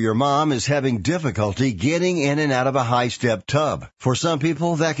you or your mom is having difficulty getting in and out of a high-step tub. For some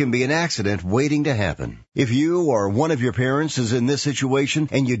people, that can be an accident waiting to happen. If you or one of your parents is in this situation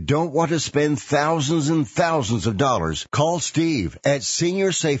and you don't want to spend thousands and thousands of dollars, call Steve at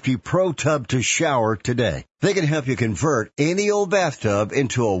Senior Safety Pro Tub to Shower today. They can help you convert any old bathtub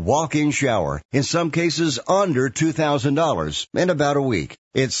into a walk-in shower, in some cases under $2,000, in about a week.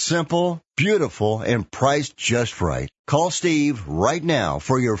 It's simple, beautiful, and priced just right. Call Steve right now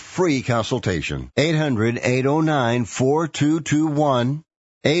for your free consultation. 800-809-4221.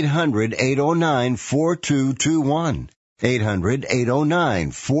 800-809-4221.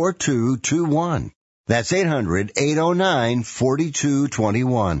 800-809-4221. That's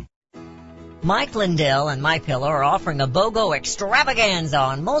 800-809-4221. Mike Lindell and MyPillow are offering a BOGO extravaganza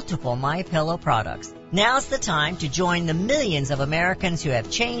on multiple MyPillow products. Now's the time to join the millions of Americans who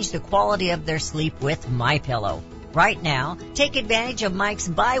have changed the quality of their sleep with MyPillow. Right now, take advantage of Mike's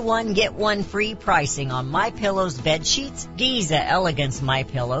buy one, get one free pricing on MyPillow's bed sheets, Giza Elegance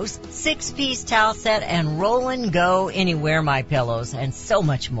MyPillows, 6-piece towel set, and Roll and Go Anywhere MyPillows, and so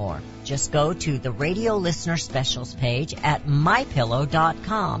much more. Just go to the Radio Listener Specials page at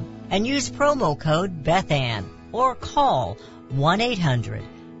MyPillow.com and use promo code BethAnn or call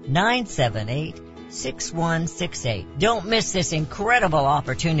 1-800-978-6168. Don't miss this incredible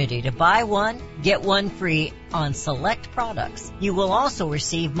opportunity to buy one, get one free on select products. You will also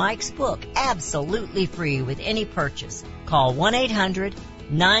receive Mike's book absolutely free with any purchase. Call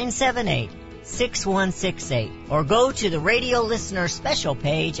 1-800-978-6168 or go to the Radio Listener Special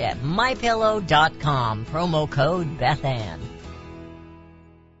page at MyPillow.com. Promo code BethAnn.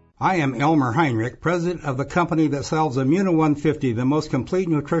 I am Elmer Heinrich, president of the company that sells Immuno 150, the most complete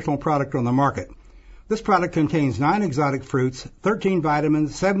nutritional product on the market. This product contains 9 exotic fruits, 13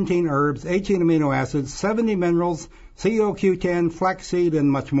 vitamins, 17 herbs, 18 amino acids, 70 minerals, CoQ10, flaxseed,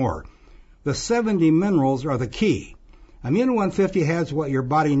 and much more. The 70 minerals are the key. Immuno 150 has what your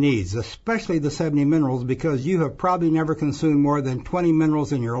body needs, especially the 70 minerals, because you have probably never consumed more than 20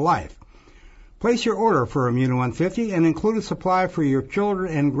 minerals in your life. Place your order for Immuno 150 and include a supply for your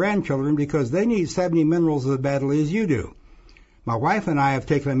children and grandchildren because they need 70 minerals as badly as you do. My wife and I have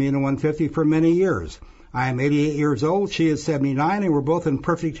taken Immuno 150 for many years. I am 88 years old, she is 79, and we're both in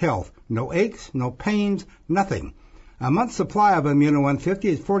perfect health. No aches, no pains, nothing. A month's supply of Immuno 150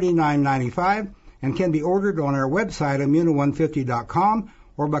 is $49.95 and can be ordered on our website, Immuno150.com,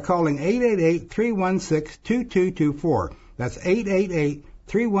 or by calling 888-316-2224. That's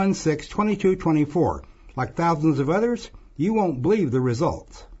 888-316-2224. Like thousands of others, you won't believe the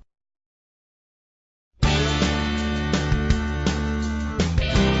results.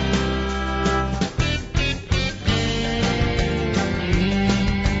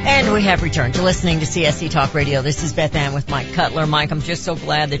 And we have returned to listening to CSC Talk Radio. This is Beth Ann with Mike Cutler. Mike, I'm just so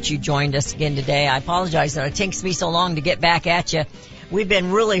glad that you joined us again today. I apologize that it takes me so long to get back at you. We've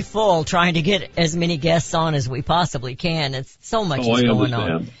been really full trying to get as many guests on as we possibly can. It's so much is going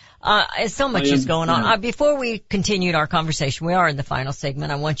on. So much is going on. Before we continued our conversation, we are in the final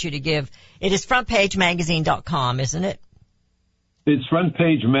segment. I want you to give, it is frontpagemagazine.com, isn't it? It's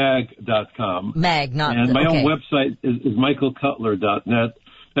frontpagemag.com. Mag, not And my okay. own website is michaelcutler.net.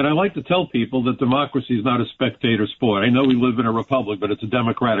 And I like to tell people that democracy is not a spectator sport. I know we live in a republic, but it's a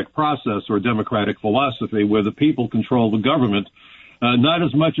democratic process or a democratic philosophy where the people control the government. Not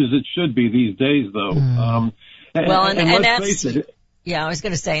as much as it should be these days, though. And let's that's, face it, yeah, I was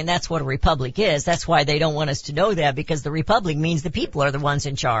going to say, and that's what a republic is. That's why they don't want us to know that, because the republic means the people are the ones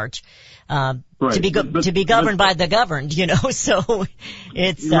in charge. Right. To be governed by the governed, you know, so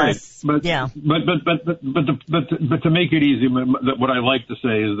it's, right. yeah. But to make it easy, what I like to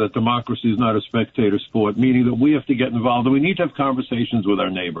say is that democracy is not a spectator sport, meaning that we have to get involved and we need to have conversations with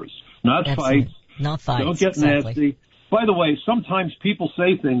our neighbors, not Absolutely. fights. Not fights. Don't get exactly. nasty. By the way, sometimes people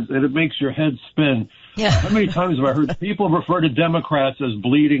say things and it makes your head spin. Yeah. How many times have I heard people refer to Democrats as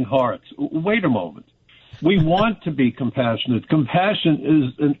bleeding hearts? Wait a moment. We want to be compassionate. Compassion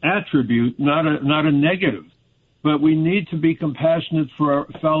is an attribute, not a negative. But we need to be compassionate for our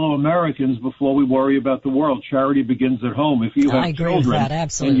fellow Americans before we worry about the world. Charity begins at home. If you have I agree children with that,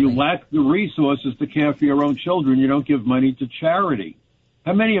 absolutely. and you lack the resources to care for your own children, you don't give money to charity.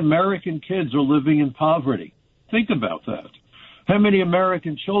 How many American kids are living in poverty? Think about that. How many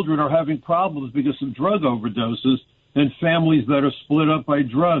American children are having problems because of drug overdoses and families that are split up by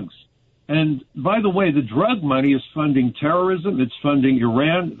drugs? And by the way, the drug money is funding terrorism. It's funding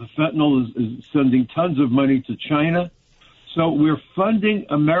Iran. The fentanyl is sending tons of money to China. So we're funding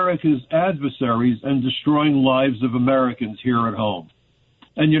America's adversaries and destroying lives of Americans here at home.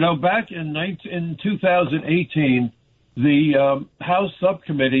 And, you know, back in 2018, the House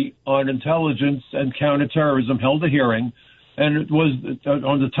Subcommittee on Intelligence and Counterterrorism held a hearing, and it was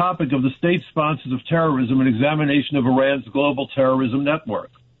on the topic of the state sponsors of terrorism, an examination of Iran's global terrorism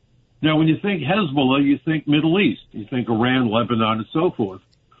network. Now, when you think Hezbollah, you think Middle East. You think Iran, Lebanon, and so forth.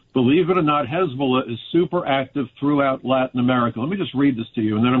 Believe it or not, Hezbollah is super active throughout Latin America. Let me just read this to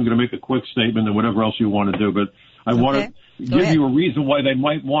you, and then I'm going to make a quick statement and whatever else you want to do. But I want to give you a reason why they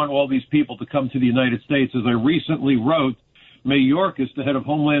might want all these people to come to the United States. As I recently wrote, Mayorkas, the head of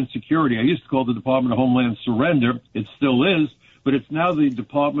Homeland Security, I used to call the Department of Homeland Surrender. It still is, but it's now the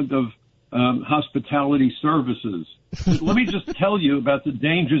Department of Hospitality Services. Let me just tell you about the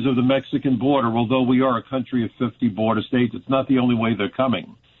dangers of the Mexican border. Although we are a country of 50 border states, it's not the only way they're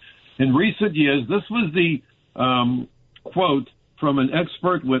coming. In recent years, this was the quote from an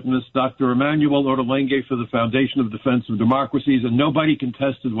expert witness, Dr. Emmanuel Ottolenghi for the Foundation of Defense of Democracies, and nobody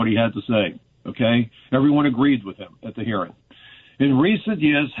contested what he had to say, okay? Everyone agreed with him at the hearing. In recent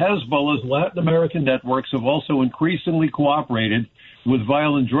years, Hezbollah's Latin American networks have also increasingly cooperated with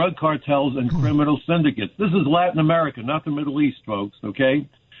violent drug cartels and criminal syndicates. This is Latin America, not the Middle East, folks, okay?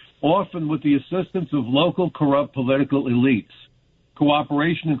 Often with the assistance of local corrupt political elites.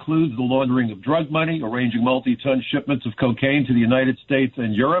 Cooperation includes the laundering of drug money, arranging multi-ton shipments of cocaine to the United States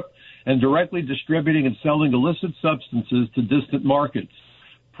and Europe, and directly distributing and selling illicit substances to distant markets.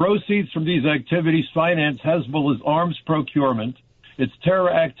 Proceeds from these activities finance Hezbollah's arms procurement, its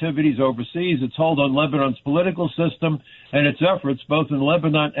terror activities overseas, its hold on Lebanon's political system, and its efforts both in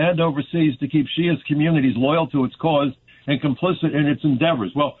Lebanon and overseas to keep Shia communities loyal to its cause and complicit in its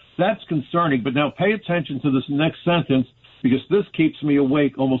endeavors. Well, that's concerning, but now pay attention to this next sentence, because this keeps me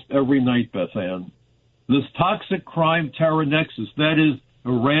awake almost every night, Beth Ann. This toxic crime terror nexus, that is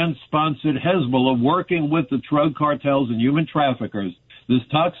Iran-sponsored Hezbollah working with the drug cartels and human traffickers, this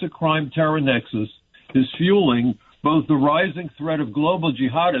toxic crime terror nexus is fueling both the rising threat of global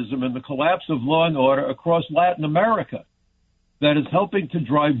jihadism and the collapse of law and order across Latin America that is helping to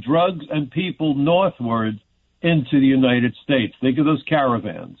drive drugs and people northward into the United States. Think of those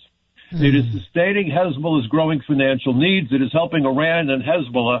caravans. It is sustaining Hezbollah's growing financial needs. It is helping Iran and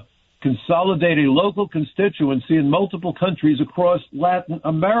Hezbollah consolidate a local constituency in multiple countries across Latin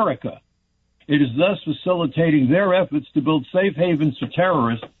America. It is thus facilitating their efforts to build safe havens for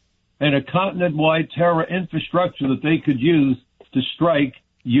terrorists and a continent-wide terror infrastructure that they could use to strike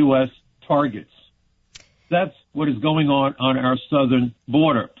U.S. targets. That's what is going on our southern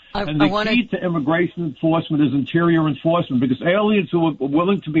border. And the key to immigration enforcement is interior enforcement, because aliens who are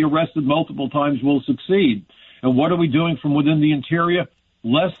willing to be arrested multiple times will succeed. And what are we doing from within the interior?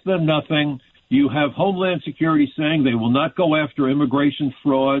 Less than nothing. You have Homeland Security saying they will not go after immigration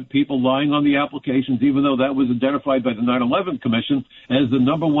fraud, people lying on the applications, even though that was identified by the 9/11 Commission as the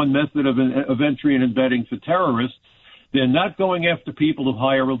number one method of entry and embedding for terrorists. They're not going after people who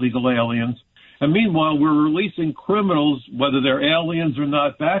hire illegal aliens. And meanwhile, we're releasing criminals, whether they're aliens or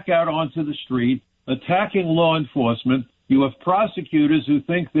not, back out onto the street, attacking law enforcement. You have prosecutors who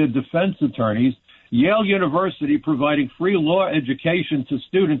think they're defense attorneys. Yale University providing free law education to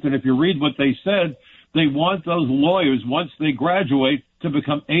students. And if you read what they said, they want those lawyers, once they graduate, to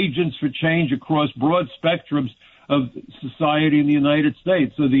become agents for change across broad spectrums of society in the United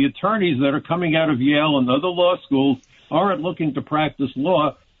States. So the attorneys that are coming out of Yale and other law schools aren't looking to practice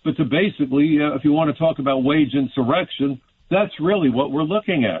law, but to basically, if you want to talk about wage insurrection, that's really what we're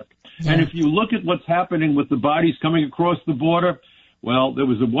looking at. Yeah. And if you look at what's happening with the bodies coming across the border, well, there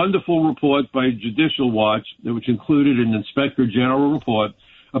was a wonderful report by Judicial Watch, which included an Inspector General report.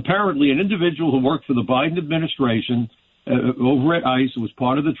 Apparently, an individual who worked for the Biden administration over at ICE, who was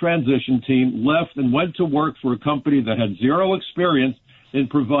part of the transition team, left and went to work for a company that had zero experience in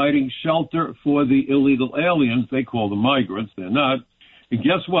providing shelter for the illegal aliens. They call them migrants. They're not. And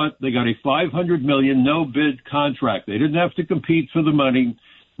guess what? They got a $500 million no-bid contract. They didn't have to compete for the money.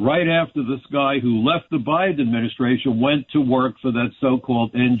 Right after this guy who left the Biden administration went to work for that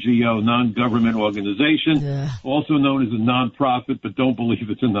so-called NGO, non-government organization, also known as a nonprofit, but don't believe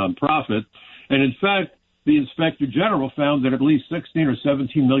it's a nonprofit. And in fact, the Inspector General found that at least $16 or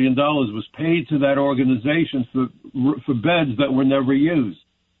 $17 million was paid to that organization for beds that were never used.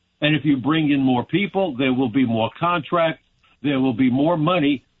 And if you bring in more people, there will be more contracts. There will be more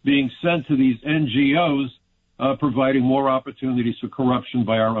money being sent to these NGOs, providing more opportunities for corruption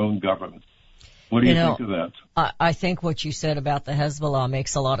by our own government. What do you think of that? I think what you said about the Hezbollah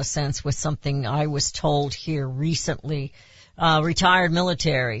makes a lot of sense with something I was told here recently. Retired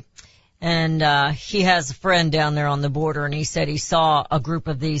military. And he has a friend down there on the border, and he said he saw a group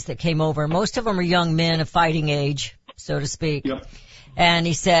of these that came over. Most of them are young men of fighting age, so to speak. Yep. And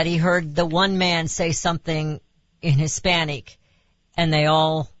he said he heard the one man say something in Hispanic, and they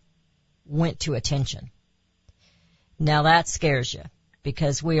all went to attention. Now that scares you,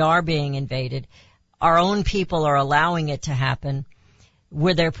 because we are being invaded. Our own people are allowing it to happen.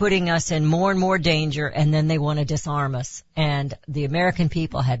 where they're putting us in more and more danger, and then they want to disarm us. And the American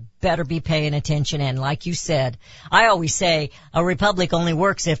people had better be paying attention. And like you said, I always say a republic only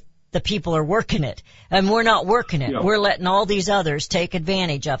works if the people are working it, and we're not working it. Yeah. We're letting all these others take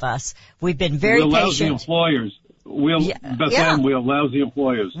advantage of us. We've been very we're lousy patient. employers. We're lousy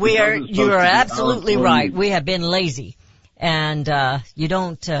employers. You are absolutely right. We have been lazy, and you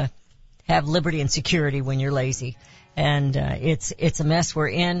don't have liberty and security when you're lazy. And it's a mess we're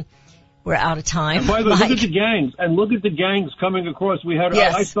in. We're out of time. And by the way, look at the gangs. And look at the gangs coming across.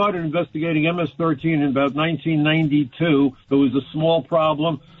 I started investigating MS-13 in about 1992. There was a small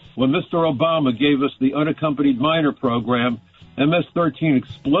problem. When Mr. Obama gave us the unaccompanied minor program, MS-13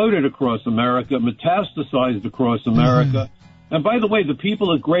 exploded across America, metastasized across America. And by the way, the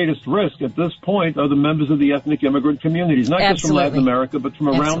people at greatest risk at this point are the members of the ethnic immigrant communities, not just from Latin America, but from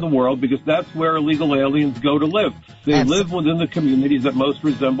around the world, because that's where illegal aliens go to live. They live within the communities that most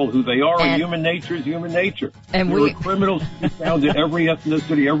resemble who they are, and human nature is human nature. And there are criminals found in every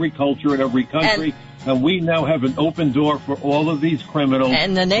ethnicity, every culture, in every country. And we now have an open door for all of these criminals,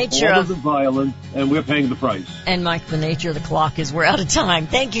 and the nature all of the violence, and we're paying the price. And Mike, the nature of the clock is we're out of time.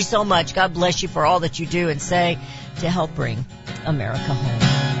 Thank you so much. God bless you for all that you do and say to help bring America home.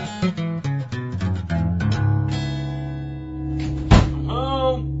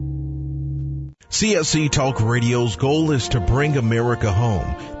 CSC Talk Radio's goal is to bring America home.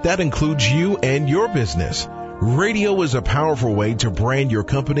 That includes you and your business. Radio is a powerful way to brand your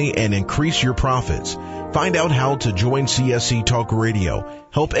company and increase your profits. Find out how to join CSC Talk Radio,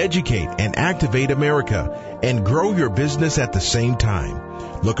 help educate and activate America, and grow your business at the same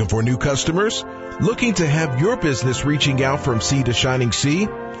time. Looking for new customers? Looking to have your business reaching out from sea to shining sea?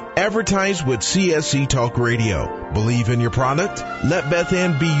 Advertise with CSC Talk Radio. Believe in your product? Let Beth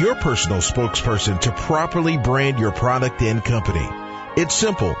Ann be your personal spokesperson to properly brand your product and company. It's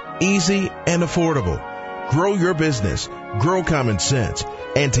simple, easy, and affordable. Grow your business, grow common sense,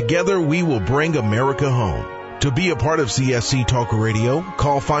 and together we will bring America home. To be a part of CSC Talk Radio,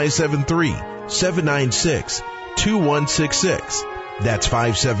 call 573-796-2166. That's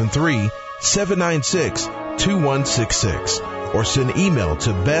 573-796-2166. Or send email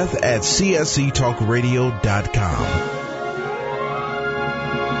to beth@csctalkradio.com.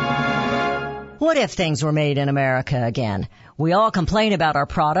 What if things were made in America again? We all complain about our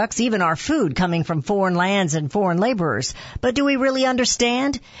products, even our food coming from foreign lands and foreign laborers. But do we really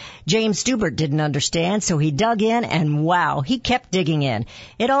understand? James Stubert didn't understand, so he dug in, and wow, he kept digging in.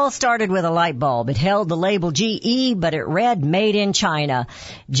 It all started with a light bulb. It held the label GE, but it read Made in China.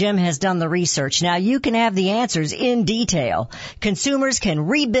 Jim has done the research. Now you can have the answers in detail. Consumers can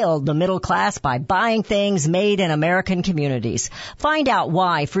rebuild the middle class by buying things made in American communities. Find out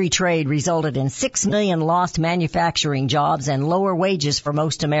why free trade resulted in 6 million lost manufacturing jobs and lower wages for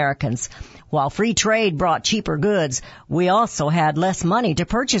most Americans. While free trade brought cheaper goods, we also had less money to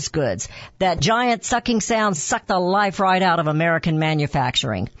purchase goods. That giant sucking sound sucked the life right out of American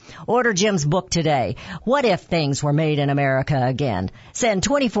manufacturing. Order Jim's book today, What If Things Were Made in America Again? Send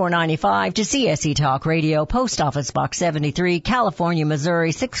 $24.95 to CSC Talk Radio, Post Office Box 73, California,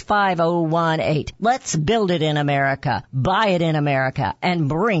 Missouri 65018. Let's build it in America, buy it in America, and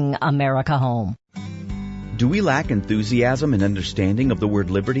bring America home. Do we lack enthusiasm and understanding of the word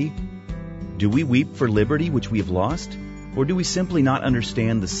liberty? Do we weep for liberty which we have lost? Or do we simply not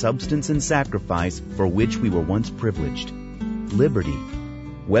understand the substance and sacrifice for which we were once privileged? Liberty.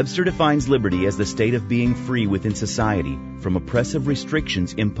 Webster defines liberty as the state of being free within society from oppressive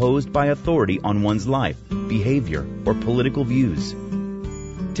restrictions imposed by authority on one's life, behavior, or political views.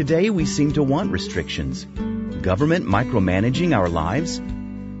 Today we seem to want restrictions. Government micromanaging our lives?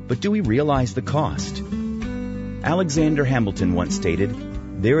 But do we realize the cost? Alexander Hamilton once stated,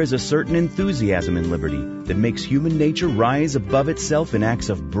 "There is a certain enthusiasm in liberty that makes human nature rise above itself in acts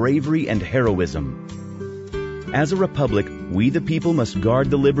of bravery and heroism." As a republic, we the people must guard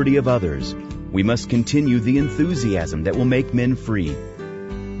the liberty of others. We must continue the enthusiasm that will make men free.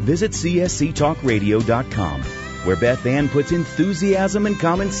 Visit csctalkradio.com, where Beth Ann puts enthusiasm and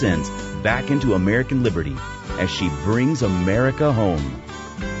common sense back into American liberty as she brings America home.